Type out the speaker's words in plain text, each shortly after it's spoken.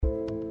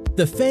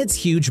The Fed's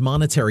huge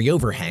monetary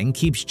overhang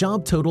keeps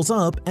job totals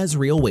up as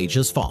real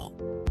wages fall,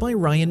 by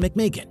Ryan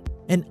McMagan,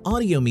 an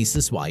audio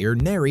Mises Wire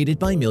narrated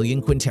by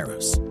Millian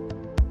Quinteros.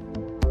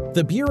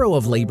 The Bureau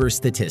of Labor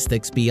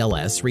Statistics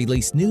 (BLS)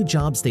 released new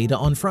jobs data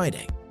on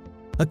Friday.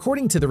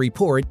 According to the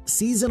report,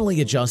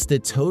 seasonally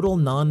adjusted total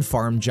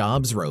non-farm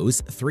jobs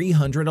rose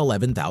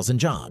 311,000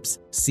 jobs,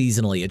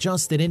 seasonally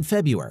adjusted in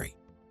February,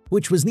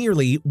 which was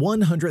nearly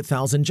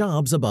 100,000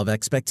 jobs above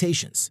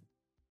expectations.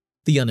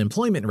 The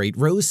unemployment rate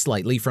rose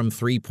slightly from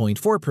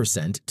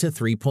 3.4% to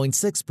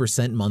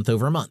 3.6% month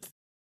over month,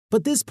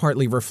 but this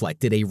partly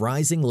reflected a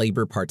rising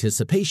labor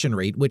participation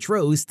rate which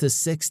rose to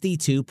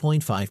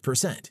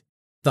 62.5%,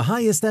 the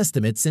highest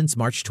estimate since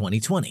March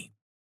 2020.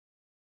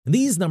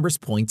 These numbers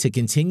point to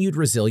continued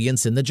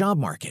resilience in the job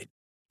market,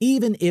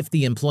 even if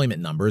the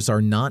employment numbers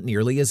are not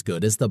nearly as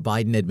good as the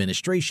Biden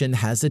administration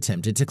has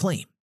attempted to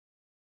claim.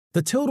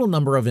 The total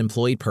number of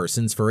employed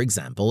persons, for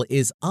example,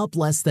 is up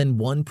less than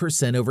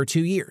 1% over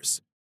 2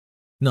 years.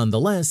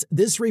 Nonetheless,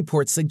 this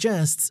report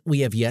suggests we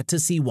have yet to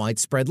see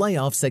widespread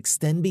layoffs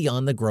extend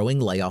beyond the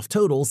growing layoff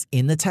totals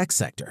in the tech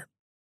sector.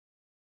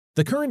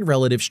 The current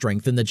relative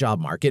strength in the job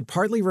market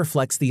partly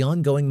reflects the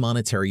ongoing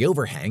monetary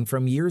overhang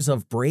from years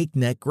of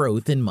breakneck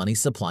growth in money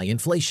supply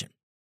inflation.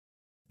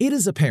 It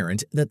is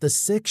apparent that the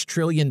 $6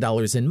 trillion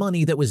in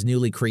money that was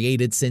newly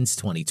created since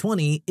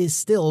 2020 is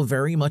still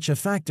very much a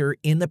factor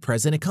in the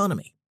present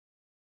economy.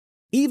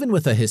 Even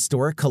with a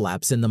historic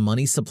collapse in the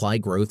money supply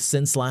growth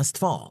since last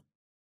fall,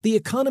 the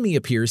economy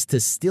appears to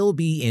still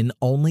be in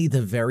only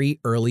the very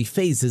early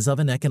phases of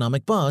an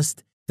economic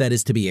bust that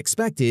is to be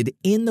expected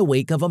in the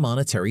wake of a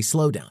monetary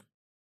slowdown.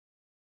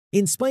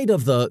 In spite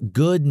of the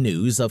good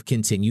news of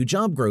continued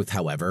job growth,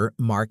 however,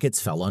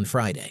 markets fell on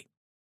Friday.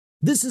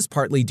 This is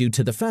partly due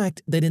to the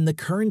fact that in the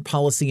current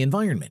policy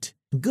environment,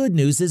 good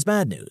news is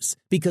bad news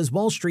because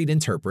Wall Street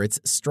interprets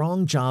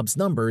strong jobs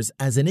numbers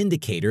as an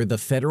indicator the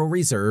Federal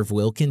Reserve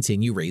will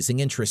continue raising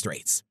interest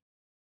rates.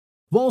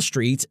 Wall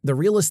Street, the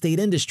real estate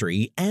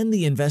industry, and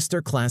the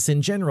investor class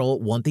in general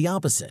want the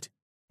opposite,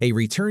 a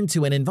return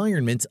to an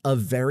environment of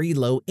very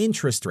low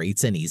interest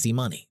rates and easy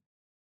money.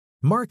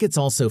 Markets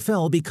also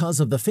fell because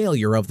of the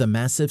failure of the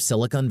massive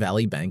Silicon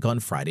Valley Bank on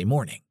Friday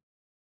morning.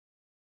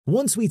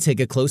 Once we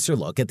take a closer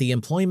look at the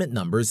employment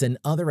numbers and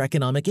other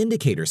economic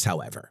indicators,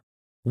 however,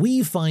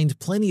 we find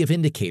plenty of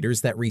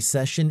indicators that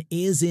recession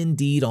is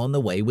indeed on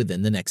the way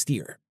within the next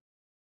year.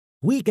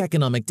 Weak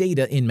economic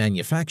data in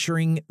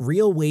manufacturing,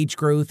 real wage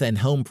growth, and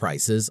home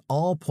prices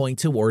all point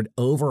toward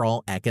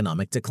overall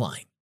economic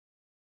decline.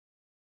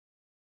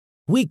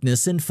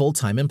 Weakness in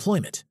full-time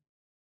employment.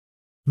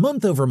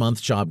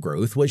 Month-over-month job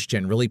growth was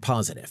generally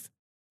positive.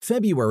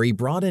 February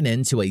brought an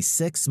end to a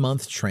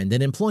 6-month trend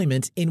in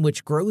employment in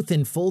which growth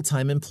in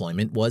full-time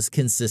employment was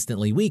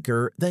consistently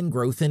weaker than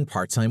growth in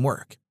part-time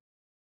work.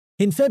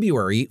 In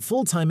February,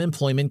 full-time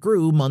employment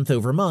grew month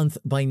over month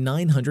by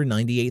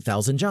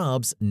 998,000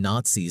 jobs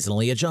not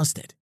seasonally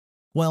adjusted,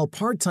 while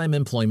part-time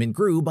employment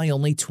grew by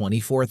only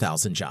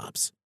 24,000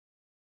 jobs.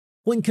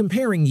 When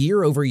comparing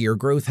year-over-year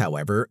growth,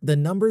 however, the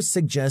numbers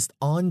suggest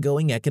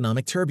ongoing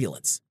economic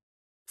turbulence.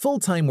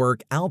 Full-time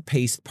work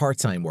outpaced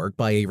part-time work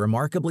by a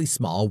remarkably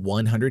small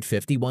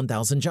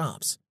 151,000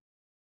 jobs.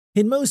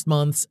 In most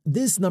months,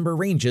 this number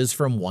ranges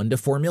from 1 to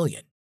 4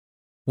 million.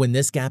 When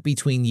this gap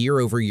between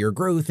year-over-year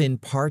growth in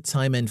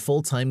part-time and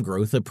full-time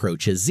growth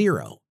approaches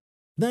zero,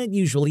 that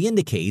usually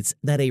indicates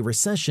that a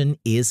recession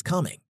is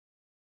coming.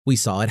 We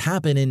saw it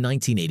happen in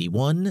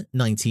 1981,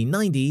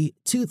 1990,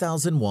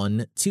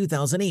 2001,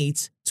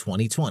 2008,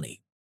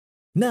 2020.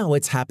 Now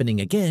it's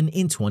happening again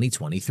in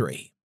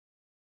 2023.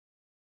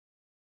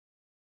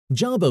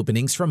 Job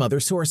openings from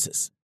other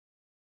sources.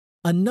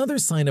 Another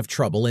sign of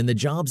trouble in the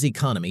jobs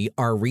economy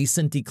are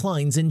recent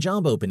declines in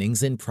job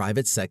openings in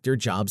private sector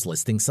jobs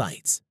listing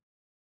sites.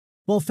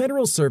 While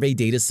federal survey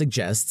data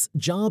suggests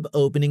job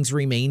openings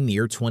remain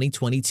near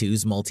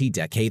 2022's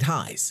multi-decade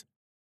highs,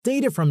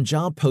 data from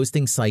job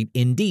posting site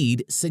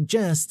Indeed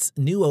suggests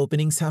new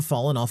openings have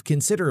fallen off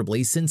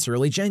considerably since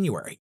early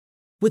January,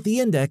 with the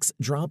index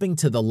dropping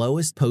to the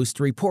lowest post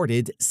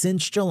reported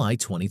since July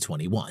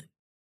 2021.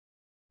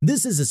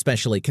 This is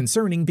especially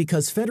concerning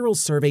because federal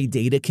survey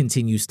data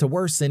continues to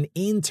worsen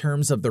in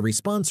terms of the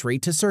response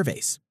rate to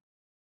surveys.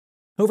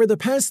 Over the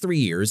past 3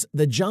 years,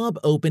 the Job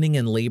Opening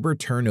and Labor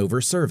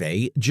Turnover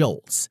Survey,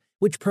 JOLTS,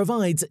 which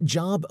provides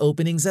job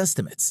openings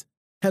estimates,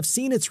 have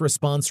seen its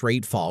response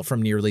rate fall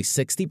from nearly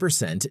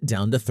 60%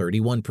 down to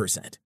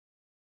 31%.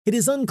 It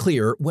is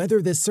unclear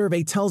whether this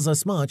survey tells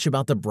us much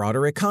about the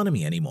broader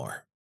economy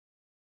anymore.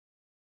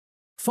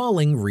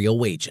 Falling real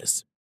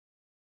wages.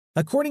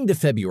 According to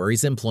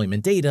February's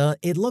employment data,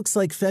 it looks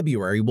like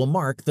February will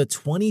mark the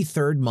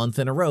 23rd month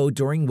in a row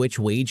during which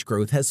wage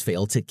growth has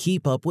failed to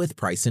keep up with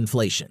price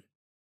inflation.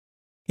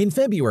 In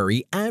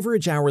February,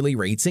 average hourly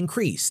rates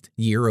increased,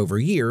 year over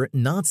year,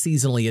 not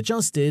seasonally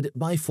adjusted,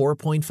 by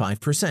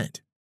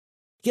 4.5%.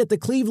 Yet the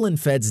Cleveland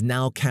Fed's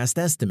nowcast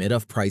estimate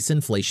of price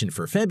inflation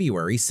for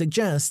February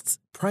suggests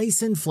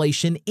price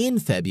inflation in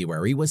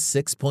February was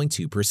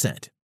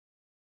 6.2%.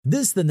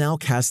 The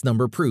nowcast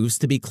number proves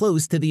to be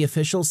close to the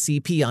official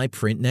CPI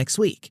print next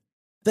week.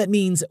 That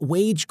means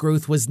wage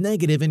growth was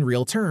negative in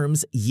real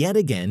terms yet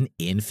again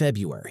in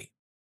February.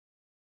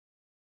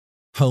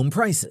 Home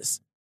prices.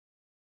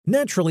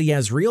 Naturally,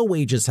 as real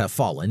wages have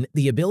fallen,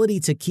 the ability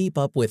to keep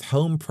up with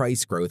home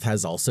price growth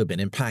has also been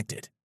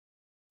impacted.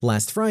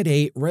 Last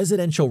Friday,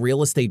 residential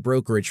real estate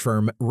brokerage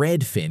firm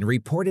Redfin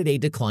reported a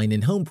decline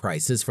in home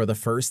prices for the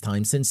first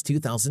time since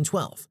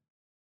 2012.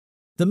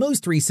 The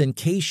most recent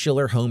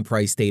Case-Shiller home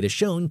price data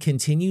shown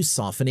continues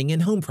softening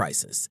in home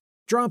prices,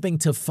 dropping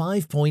to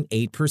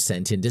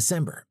 5.8% in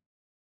December.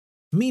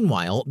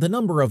 Meanwhile, the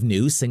number of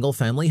new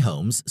single-family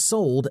homes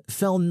sold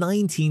fell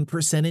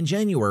 19% in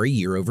January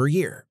year over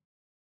year.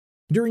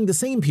 During the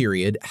same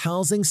period,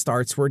 housing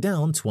starts were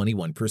down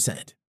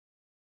 21%.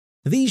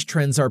 These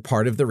trends are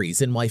part of the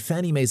reason why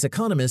Fannie Mae's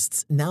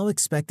economists now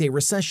expect a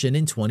recession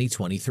in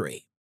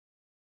 2023.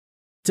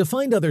 To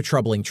find other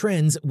troubling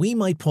trends, we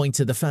might point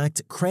to the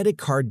fact credit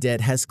card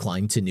debt has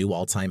climbed to new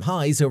all-time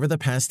highs over the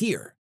past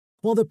year,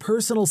 while the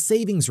personal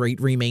savings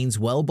rate remains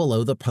well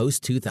below the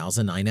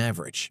post-2009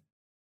 average.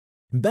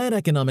 Bad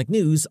economic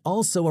news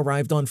also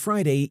arrived on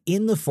Friday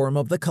in the form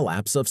of the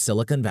collapse of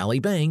Silicon Valley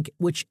Bank,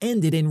 which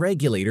ended in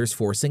regulators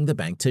forcing the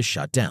bank to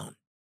shut down.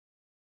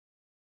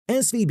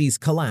 SVB's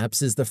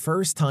collapse is the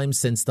first time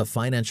since the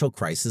financial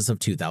crisis of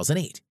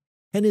 2008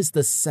 and is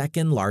the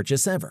second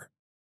largest ever.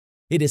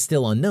 It is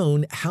still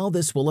unknown how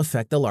this will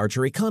affect the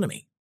larger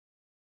economy.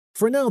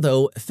 For now,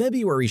 though,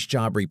 February's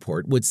job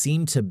report would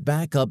seem to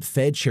back up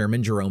Fed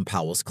Chairman Jerome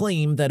Powell's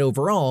claim that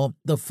overall,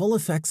 the full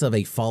effects of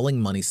a falling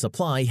money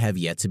supply have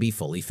yet to be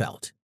fully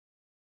felt.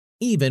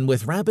 Even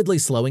with rapidly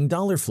slowing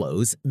dollar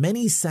flows,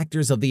 many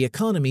sectors of the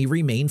economy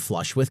remain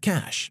flush with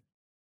cash.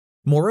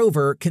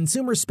 Moreover,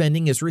 consumer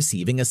spending is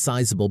receiving a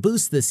sizable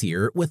boost this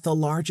year with the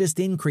largest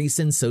increase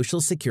in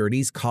Social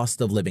Security's cost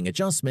of living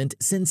adjustment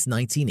since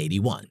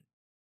 1981.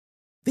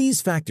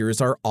 These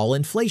factors are all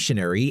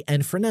inflationary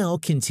and for now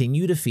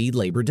continue to feed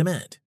labor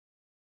demand.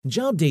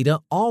 Job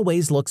data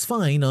always looks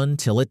fine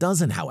until it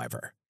doesn't,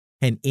 however,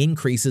 and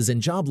increases in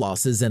job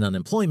losses and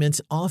unemployment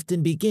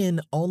often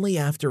begin only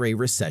after a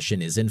recession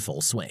is in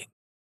full swing.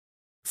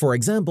 For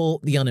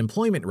example, the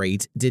unemployment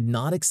rate did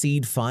not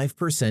exceed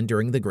 5%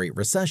 during the Great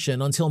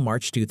Recession until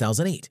March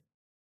 2008.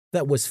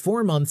 That was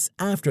 4 months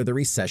after the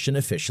recession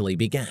officially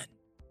began.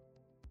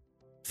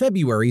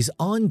 February's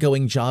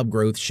ongoing job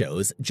growth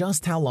shows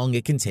just how long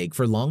it can take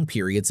for long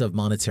periods of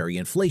monetary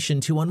inflation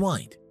to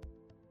unwind.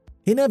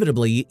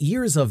 Inevitably,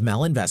 years of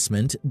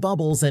malinvestment,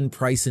 bubbles, and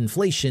price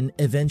inflation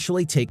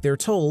eventually take their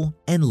toll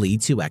and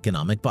lead to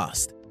economic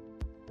bust.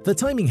 The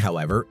timing,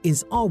 however,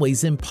 is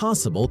always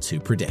impossible to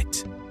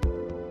predict.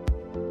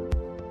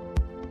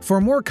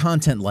 For more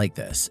content like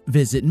this,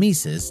 visit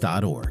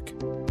Mises.org.